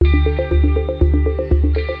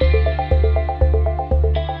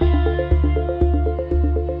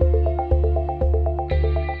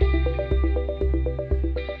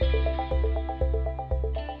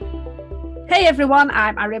everyone,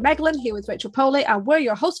 I'm Aria Meglin here with Rachel Poley, and we're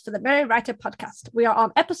your hosts for the Merry Writer podcast. We are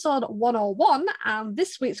on episode 101, and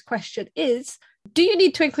this week's question is, do you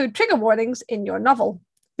need to include trigger warnings in your novel?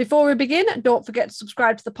 Before we begin, don't forget to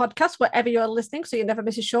subscribe to the podcast wherever you're listening so you never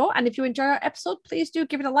miss a show. And if you enjoy our episode, please do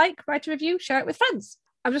give it a like, write a review, share it with friends.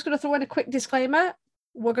 I'm just going to throw in a quick disclaimer.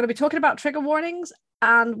 We're going to be talking about trigger warnings,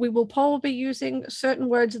 and we will probably be using certain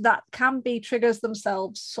words that can be triggers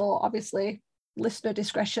themselves. So obviously, listener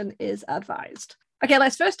discretion is advised. Okay,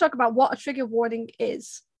 let's first talk about what a trigger warning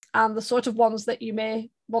is and the sort of ones that you may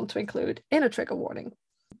want to include in a trigger warning.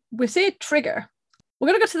 We say trigger. We're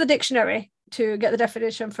going to go to the dictionary to get the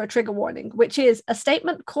definition for a trigger warning, which is a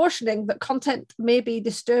statement cautioning that content may be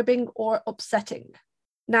disturbing or upsetting.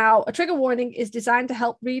 Now, a trigger warning is designed to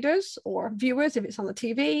help readers or viewers, if it's on the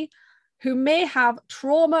TV, who may have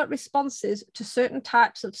trauma responses to certain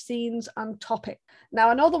types of scenes and topics. Now,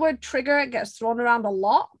 I know the word trigger gets thrown around a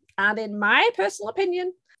lot, and in my personal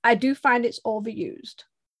opinion, I do find it's overused.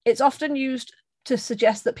 It's often used to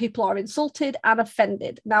suggest that people are insulted and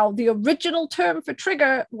offended. Now, the original term for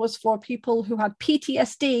trigger was for people who had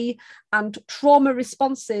PTSD and trauma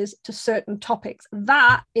responses to certain topics.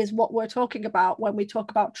 That is what we're talking about when we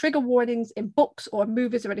talk about trigger warnings in books or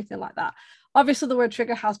movies or anything like that. Obviously, the word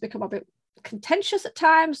trigger has become a bit contentious at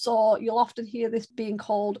times, so you'll often hear this being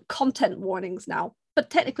called content warnings now, but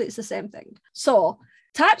technically it's the same thing. So,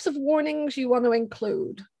 types of warnings you want to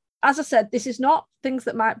include. As I said, this is not things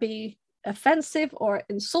that might be offensive or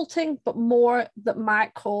insulting, but more that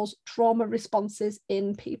might cause trauma responses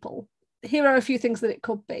in people. Here are a few things that it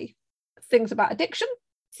could be. Things about addiction,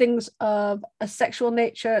 things of a sexual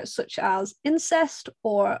nature, such as incest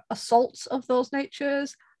or assaults of those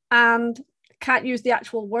natures, and can't use the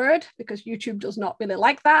actual word because YouTube does not really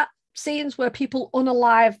like that. Scenes where people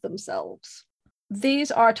unalive themselves.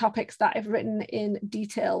 These are topics that, if written in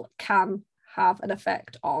detail, can have an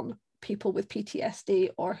effect on people with PTSD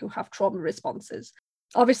or who have trauma responses.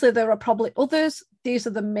 Obviously, there are probably others. These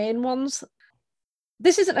are the main ones.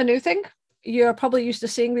 This isn't a new thing. You're probably used to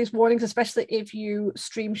seeing these warnings, especially if you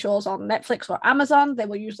stream shows on Netflix or Amazon. They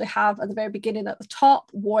will usually have at the very beginning at the top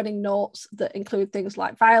warning notes that include things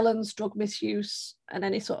like violence, drug misuse, and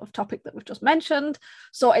any sort of topic that we've just mentioned.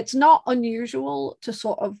 So it's not unusual to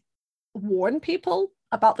sort of warn people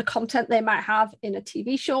about the content they might have in a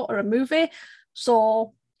TV show or a movie.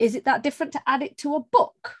 So is it that different to add it to a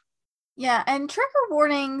book? Yeah, and trigger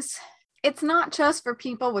warnings, it's not just for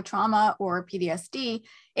people with trauma or PTSD.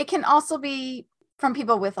 It can also be from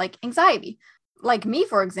people with like anxiety. Like me,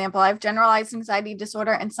 for example, I have generalized anxiety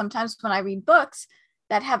disorder. And sometimes when I read books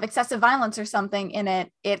that have excessive violence or something in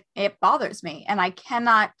it, it bothers me and I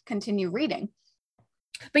cannot continue reading.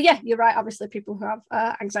 But yeah, you're right. Obviously, people who have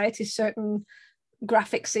anxiety, certain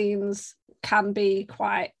graphic scenes can be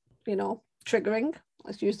quite, triggering.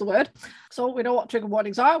 Let's use the word. So we know what trigger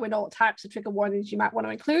warnings are. We know what types of trigger warnings you might want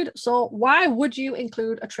to include. So why would you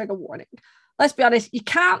include a trigger warning? Let's be honest, you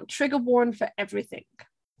can't trigger warn for everything.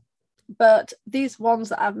 But these ones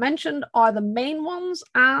that I've mentioned are the main ones.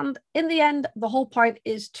 And in the end, the whole point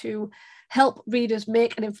is to help readers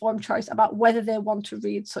make an informed choice about whether they want to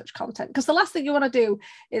read such content. Because the last thing you want to do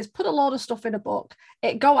is put a load of stuff in a book,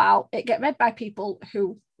 it go out, it get read by people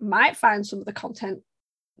who might find some of the content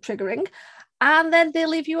triggering, and then they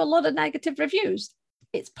leave you a lot of negative reviews.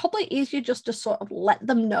 It's probably easier just to sort of let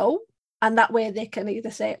them know. And that way they can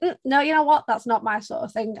either say, no, you know what, that's not my sort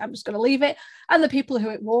of thing. I'm just going to leave it. And the people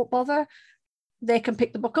who it won't bother, they can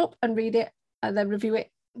pick the book up and read it and then review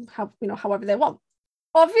it however they want.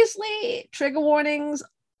 Obviously, trigger warnings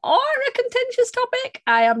are a contentious topic.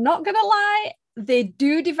 I am not going to lie. They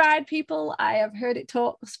do divide people. I have heard it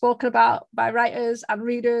spoken about by writers and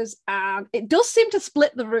readers, and it does seem to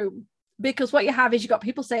split the room. Because what you have is you've got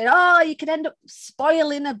people saying, oh, you could end up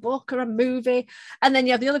spoiling a book or a movie. And then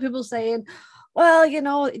you have the other people saying, well,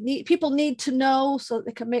 people need to know so that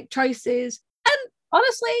they can make choices. And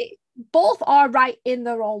honestly, both are right in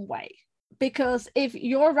their own way. Because if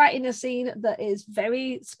you're writing a scene that is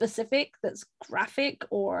very specific, that's graphic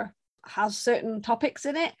or has certain topics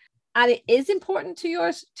in it, and it is important to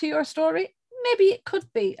your story, maybe it could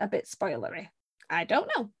be a bit spoilery. I don't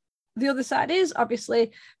know. The other side is,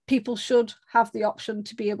 obviously, people should have the option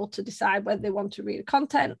to be able to decide whether they want to read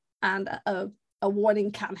content, and a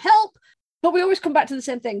warning can help. But we always come back to the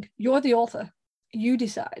same thing. You're the author. You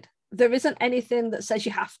decide. There isn't anything that says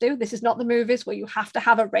you have to. This is not the movies where you have to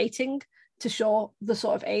have a rating to show the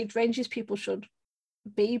sort of age ranges people should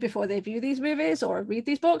be before they view these movies or read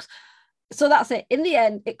these books. So that's it. In the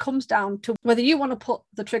end, it comes down to whether you want to put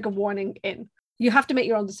the trigger warning in. you have to make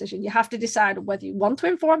your own decision. You have to decide whether you want to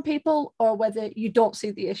inform people or whether you don't see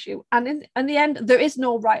the issue. And in the end, there is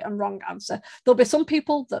no right and wrong answer. There'll be some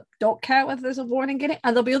people that don't care whether there's a warning in it,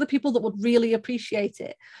 and there'll be other people that would really appreciate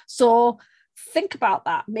it. So think about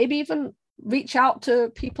that. Maybe even reach out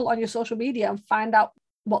to people on your social media and find out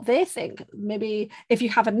what they think. Maybe if you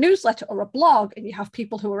have a newsletter or a blog and you have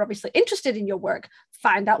people who are obviously interested in your work,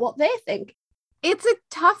 find out what they think. It's a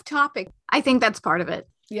tough topic. I think that's part of it.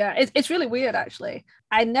 Yeah, it's really weird, actually.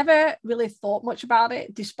 I never really thought much about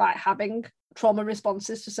it, despite having trauma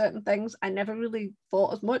responses to certain things. I never really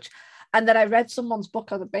thought as much. And then I read someone's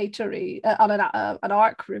book on a Batery, on an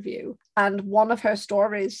ARC review, and one of her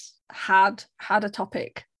stories had a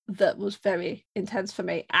topic that was very intense for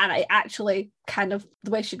me. And I actually kind of,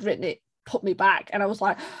 the way she'd written it, put me back. And I was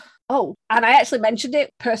like, oh, and I actually mentioned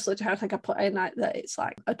it personally to her. I think I put in that it's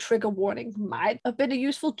like a trigger warning might have been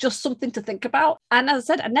useful, just something to think about. And as I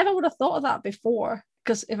said, I never would have thought of that before,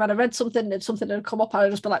 because if I'd have read something and something had come up,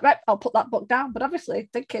 I'd just be like, right, I'll put that book down. But obviously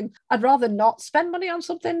thinking I'd rather not spend money on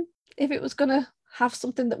something if it was going to have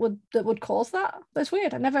something that would cause that. That's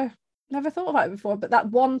weird. I never thought about it before, but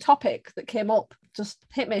that one topic that came up just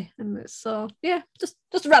hit me. And it's so, yeah, just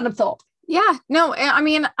a random thought. Yeah, no, I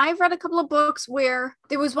mean, I've read a couple of books where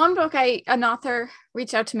there was one book an author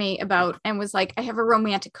reached out to me about and was like, I have a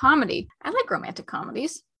romantic comedy. I like romantic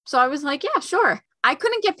comedies. So I was like, yeah, sure. I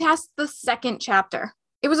couldn't get past the second chapter.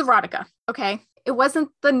 It was erotica. Okay. It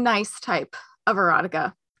wasn't the nice type of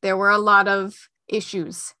erotica. There were a lot of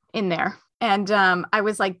issues in there. And I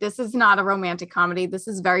was like, this is not a romantic comedy. This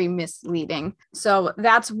is very misleading. So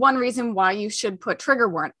that's one reason why you should put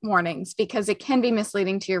trigger warnings, because it can be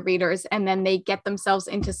misleading to your readers, and then they get themselves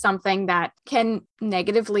into something that can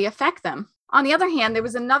negatively affect them. On the other hand, there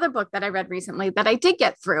was another book that I read recently that I did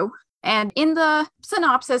get through. And in the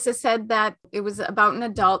synopsis, it said that it was about an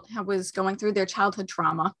adult who was going through their childhood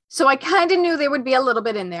trauma. So I kind of knew there would be a little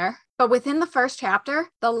bit in there. But within the first chapter,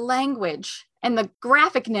 the language and the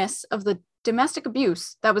graphicness of the domestic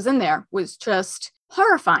abuse that was in there was just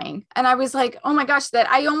horrifying. And I was like, oh my gosh, that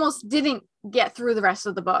I almost didn't get through the rest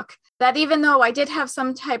of the book. That even though I did have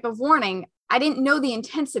some type of warning, I didn't know the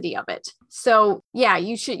intensity of it. So yeah,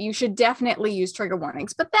 you should definitely use trigger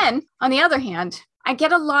warnings. But then on the other hand, I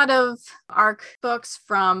get a lot of ARC books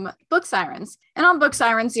from Book Sirens. And on Book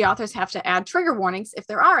Sirens, the authors have to add trigger warnings if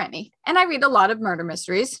there are any. And I read a lot of murder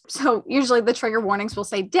mysteries. So usually the trigger warnings will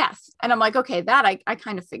say death. And I'm like, okay, that I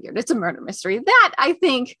kind of figured it's a murder mystery. That I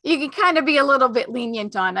think you can kind of be a little bit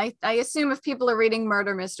lenient on. I assume if people are reading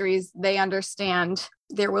murder mysteries, they understand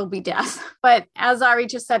there will be death. But as Ari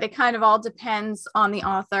just said, it kind of all depends on the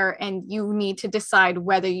author, and you need to decide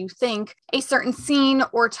whether you think a certain scene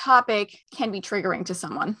or topic can be triggering to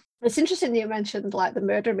someone. It's interesting that you mentioned like the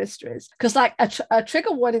murder mysteries, because like a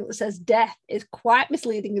trigger warning that says death is quite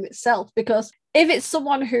misleading in itself, because if it's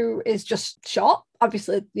someone who is just shot,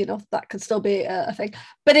 obviously, you know, that could still be a thing.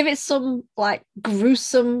 But if it's some like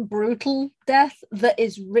gruesome, brutal death that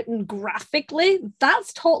is written graphically,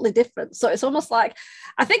 that's totally different. So it's almost like,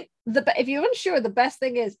 I think if you're unsure, the best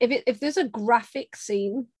thing is if there's a graphic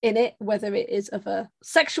scene in it, whether it is of a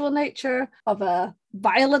sexual nature, of a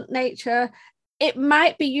violent nature, it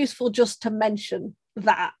might be useful just to mention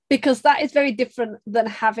that, because that is very different than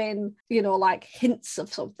having, you know, like hints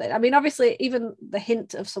of something. I mean, obviously, even the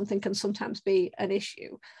hint of something can sometimes be an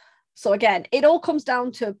issue. So again, it all comes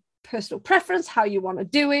down to personal preference, how you want to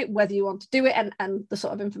do it, whether you want to do it, and the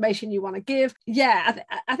sort of information you want to give. Yeah,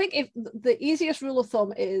 I think if the easiest rule of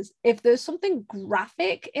thumb is if there's something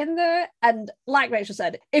graphic in there, and like Rachel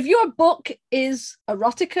said, if your book is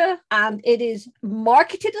erotica and it is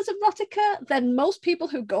marketed as erotica, then most people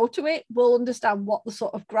who go to it will understand what the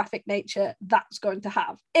sort of graphic nature that's going to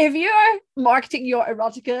have. If you're marketing your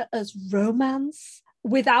erotica as romance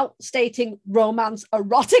without stating romance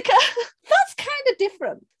erotica, that's kind of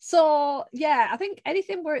different. So yeah, I think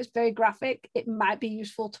anything where it's very graphic, it might be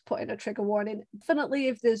useful to put in a trigger warning. Definitely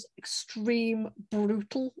if there's extreme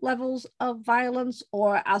brutal levels of violence,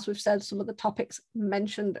 or as we've said, some of the topics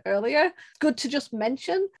mentioned earlier, good to just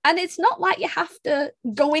mention. And it's not like you have to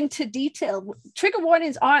go into detail. Trigger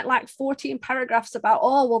warnings aren't like 14 paragraphs about,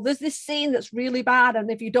 oh, well, there's this scene that's really bad, and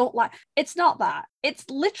if you don't like, it's not that. It's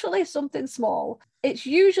literally something small. It's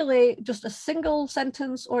usually just a single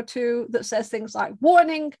sentence or two that says things like,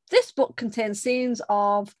 warning, this book contains scenes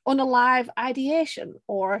of unalive ideation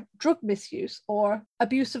or drug misuse or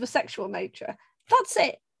abuse of a sexual nature. That's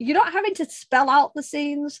it. You're not having to spell out the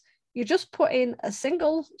scenes. You just put in a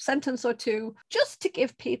single sentence or two just to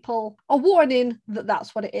give people a warning that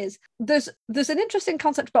that's what it is. There's an interesting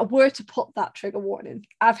concept about where to put that trigger warning.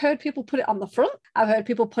 I've heard people put it on the front. I've heard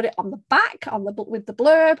people put it on the back, on the with the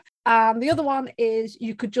blurb. And the other one is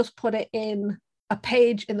you could just put it in a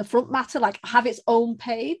page in the front matter, like have its own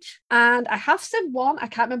page. And I have seen one, I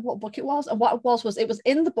can't remember what book it was. And what it was it was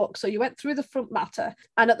in the book. So you went through the front matter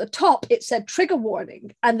and at the top it said trigger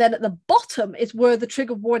warning. And then at the bottom is where the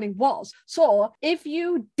trigger warning was. So if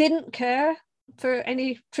you didn't care for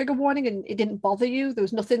any trigger warning and it didn't bother you, there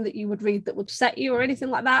was nothing that you would read that would set you or anything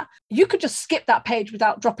like that, you could just skip that page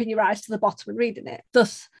without dropping your eyes to the bottom and reading it,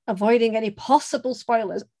 thus avoiding any possible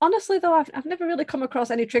spoilers. Honestly though, I've never really come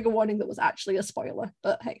across any trigger warning that was actually a spoiler,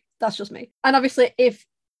 but hey, that's just me. And obviously if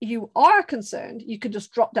you are concerned, you can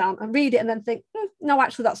just drop down and read it and then think, no,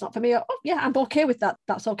 actually that's not for me. Or, oh yeah, I'm okay with that.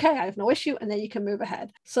 That's okay. I have no issue. And then you can move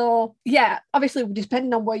ahead. So yeah, obviously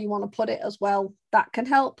depending on where you want to put it as well, that can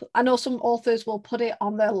help. I know some authors will put it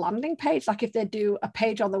on their landing page. Like if they do a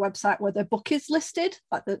page on their website where their book is listed,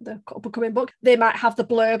 like the upcoming book, they might have the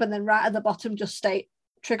blurb and then right at the bottom just state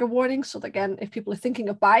trigger warning. So that, again, if people are thinking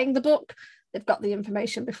of buying the book, they've got the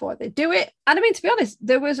information before they do it. And I mean, to be honest,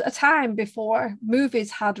 there was a time before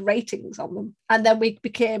movies had ratings on them. And then we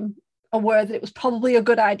became aware that it was probably a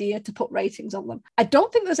good idea to put ratings on them. I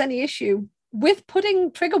don't think there's any issue with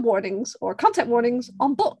putting trigger warnings or content warnings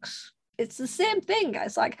on books. It's the same thing.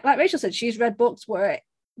 It's like Rachel said, she's read books where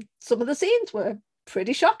some of the scenes were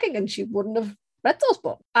pretty shocking and she wouldn't have read those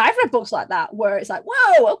books. I've read books like that where it's like,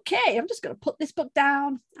 whoa, okay, I'm just going to put this book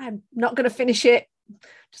down. I'm not going to finish it.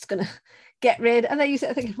 Just going to get rid. And then you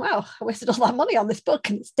sit thinking, wow, I wasted all that money on this book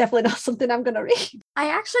and it's definitely not something I'm going to read. I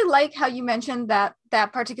actually like how you mentioned that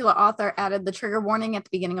that particular author added the trigger warning at the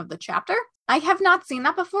beginning of the chapter. I have not seen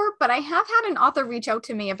that before, but I have had an author reach out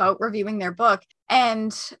to me about reviewing their book.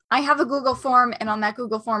 And I have a Google form, and on that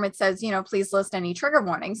Google form, it says, please list any trigger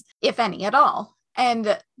warnings, if any at all.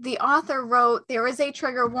 And the author wrote, there is a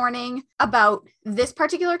trigger warning about this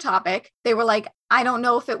particular topic. They were like, I don't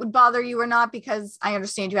know if it would bother you or not, because I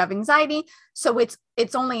understand you have anxiety. So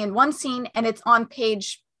it's only in one scene and it's on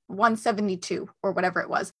page 172 or whatever it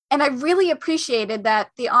was. And I really appreciated that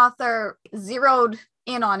the author zeroed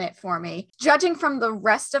in on it for me. Judging from the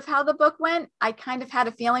rest of how the book went, I kind of had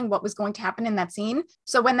a feeling what was going to happen in that scene.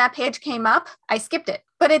 So when that page came up, I skipped it,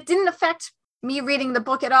 but it didn't affect me reading the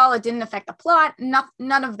book at all. It didn't affect the plot,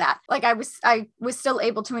 none of that. Like I was still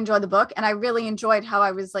able to enjoy the book, and I really enjoyed how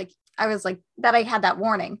I was like that I had that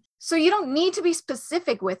warning. So you don't need to be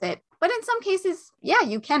specific with it, but in some cases, yeah,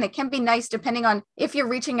 you can. It can be nice depending on if you're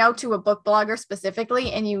reaching out to a book blogger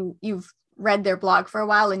specifically and you've read their blog for a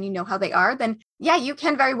while and you know how they are, then yeah, you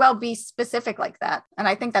can very well be specific like that. And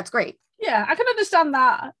I think that's great. Yeah, I can understand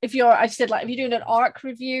that. If you're doing an ARC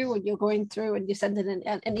review and you're going through and you're sending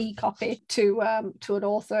an e-copy to an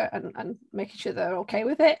author and making sure they're okay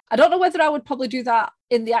with it. I don't know whether I would probably do that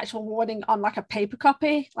in the actual warning on like a paper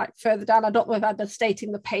copy, like further down. I don't know if I'd be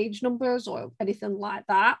stating the page numbers or anything like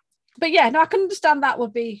that. But yeah, no, I can understand that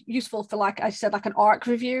would be useful for, like I said, like an ARC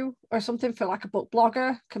review or something for like a book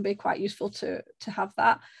blogger can be quite useful to have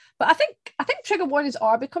that. But I think trigger warnings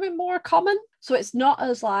are becoming more common. So it's not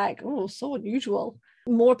as like, oh, so unusual.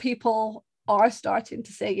 More people are starting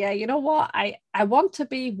to say, yeah, you know what? I want to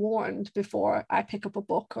be warned before I pick up a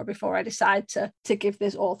book or before I decide to give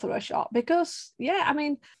this author a shot. Because, yeah, I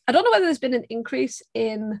mean, I don't know whether there's been an increase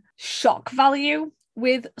in shock value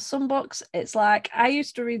with some books. It's like I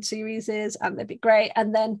used to read series and they'd be great,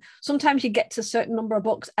 and then sometimes you get to a certain number of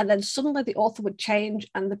books and then suddenly the author would change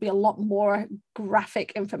and there'd be a lot more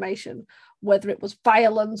graphic information, whether it was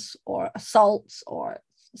violence or assaults or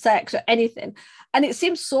sex or anything, and it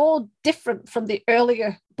seems so different from the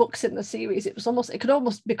earlier books in the series. It could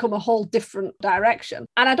almost become a whole different direction,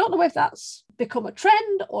 and I don't know if that's become a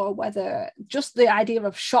trend or whether just the idea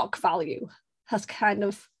of shock value has kind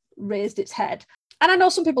of raised its head. And I know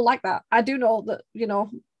some people like that. I do know that,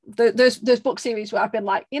 there's book series where I've been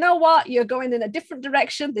like, you know what, you're going in a different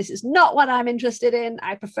direction. This is not what I'm interested in.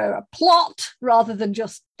 I prefer a plot rather than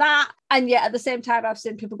just that. And yet at the same time, I've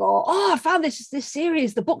seen people go, oh, I found this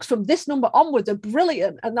series. The books from this number onwards are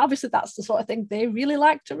brilliant. And obviously that's the sort of thing they really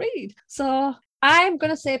like to read. So I'm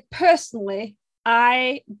going to say personally,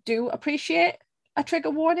 I do appreciate a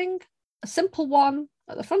trigger warning, a simple one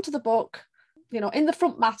at the front of the book, in the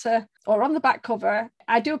front matter or on the back cover.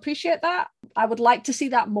 I do appreciate that. I would like to see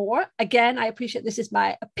that more. Again, I appreciate this is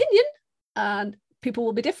my opinion and people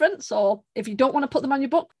will be different. So if you don't want to put them on your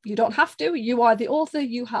book, you don't have to. You are the author.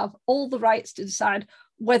 You have all the rights to decide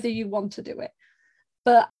whether you want to do it.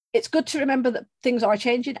 But it's good to remember that things are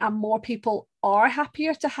changing and more people are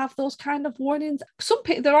happier to have those kind of warnings. Some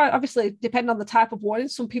people, there are obviously, depending on the type of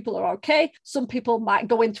warnings, some people are okay. Some people might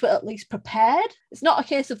go into it at least prepared. It's not a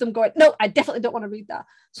case of them going, no, I definitely don't want to read that.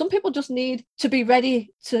 Some people just need to be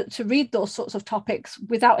ready to read those sorts of topics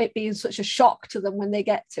without it being such a shock to them when they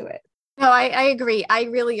get to it. No, I agree. I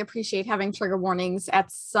really appreciate having trigger warnings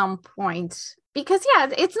at some point. Because, yeah,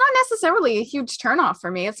 it's not necessarily a huge turnoff for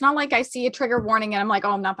me. It's not like I see a trigger warning and I'm like,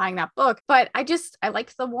 oh, I'm not buying that book. But I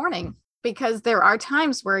like the warning because there are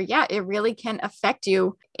times where, yeah, it really can affect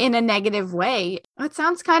you in a negative way. It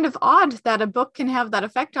sounds kind of odd that a book can have that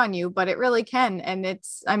effect on you, but it really can. And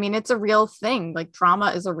it's a real thing. Like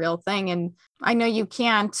trauma is a real thing. And I know you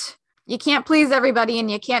can't please everybody and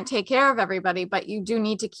you can't take care of everybody, but you do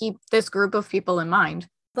need to keep this group of people in mind.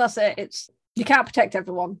 That's it. You can't protect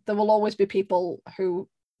everyone. There will always be people who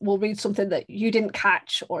will read something that you didn't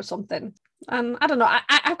catch or something. And I don't know,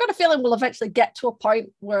 I've got a feeling we'll eventually get to a point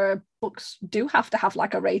where books do have to have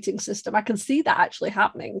like a rating system. I can see that actually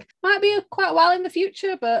happening. Might be quite a while in the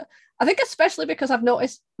future, but I think especially because I've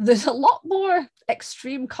noticed there's a lot more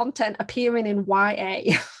extreme content appearing in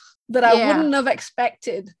YA that I wouldn't have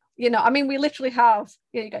expected. You know, I mean, we literally have,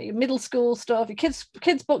 you got your middle school stuff, your kids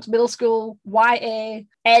books, middle school, YA,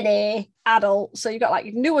 NA, adult. So you got like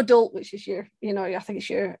your new adult, which is your, you know, I think it's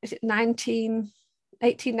your, is it 19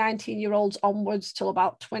 year olds onwards till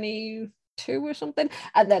about 22 or something.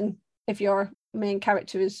 And then if your main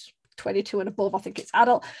character is 22 and above, I think it's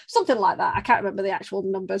adult, something like that. I can't remember the actual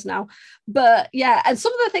numbers now. But yeah, and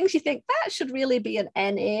some of the things you think that should really be an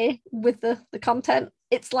NA with the content.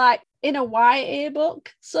 It's like in a YA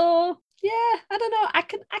book. So yeah, I don't know. I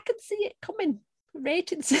can see it coming.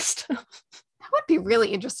 Rating system. That would be really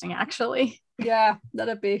interesting, actually. Yeah,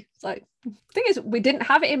 that'd be like, the thing is, we didn't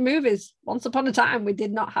have it in movies. Once upon a time, we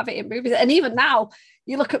did not have it in movies. And even now,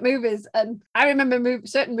 you look at movies, and I remember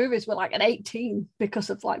certain movies were like an 18 because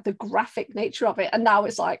of like the graphic nature of it. And now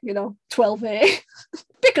it's like, you know, 12A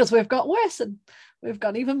because we've got worse and we've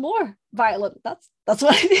got even more violent. That's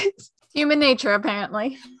what it is. Human nature,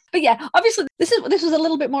 apparently. But yeah, obviously, this was a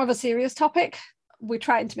little bit more of a serious topic. We're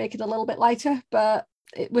trying to make it a little bit lighter, but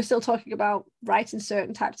we're still talking about writing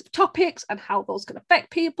certain types of topics and how those can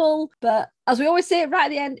affect people. But as we always say right at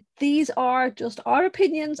the end, these are just our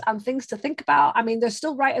opinions and things to think about. I mean, there's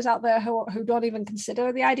still writers out there who don't even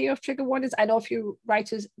consider the idea of trigger warnings. I know a few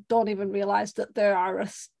writers don't even realize that they're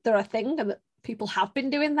a thing and that people have been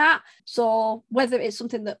doing that. So whether it's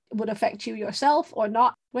something that would affect you yourself or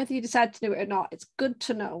not, whether you decide to do it or not, it's good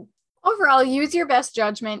to know. Overall, use your best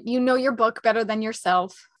judgment. You know your book better than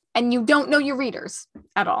yourself, and you don't know your readers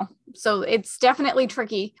at all. So it's definitely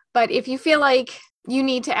tricky. But if you feel like you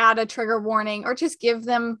need to add a trigger warning or just give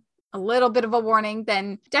them a little bit of a warning,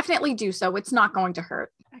 then definitely do so. It's not going to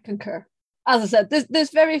hurt. I concur. As I said, there's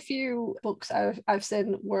very few books I've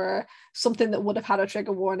seen where something that would have had a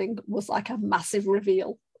trigger warning was like a massive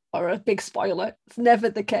reveal or a big spoiler. It's never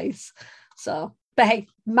the case. So, but hey,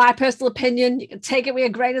 my personal opinion, you can take it with a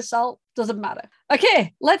grain of salt, doesn't matter.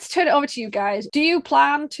 Okay, let's turn it over to you guys. Do you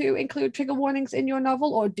plan to include trigger warnings in your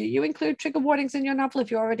novel, or do you include trigger warnings in your novel if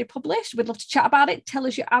you're already published? We'd love to chat about it. Tell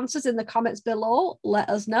us your answers in the comments below. Let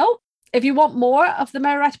us know. If you want more of the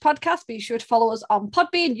Merry Writer podcast, be sure to follow us on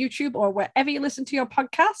Podbean, YouTube, or wherever you listen to your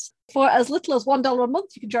podcasts. For as little as $1 a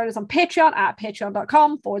month, you can join us on Patreon at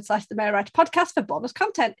patreon.com/the Merry Writer podcast for bonus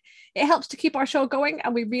content. It helps to keep our show going,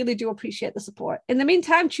 and we really do appreciate the support. In the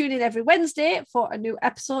meantime, tune in every Wednesday for a new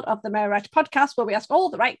episode of the Merry Writer podcast where we ask all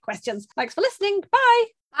the right questions. Thanks for listening. Bye.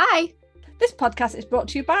 Bye. This podcast is brought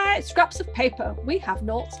to you by Scraps of Paper. We have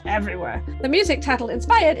notes everywhere. The music title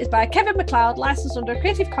Inspired is by Kevin MacLeod, licensed under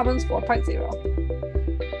Creative Commons 4.0.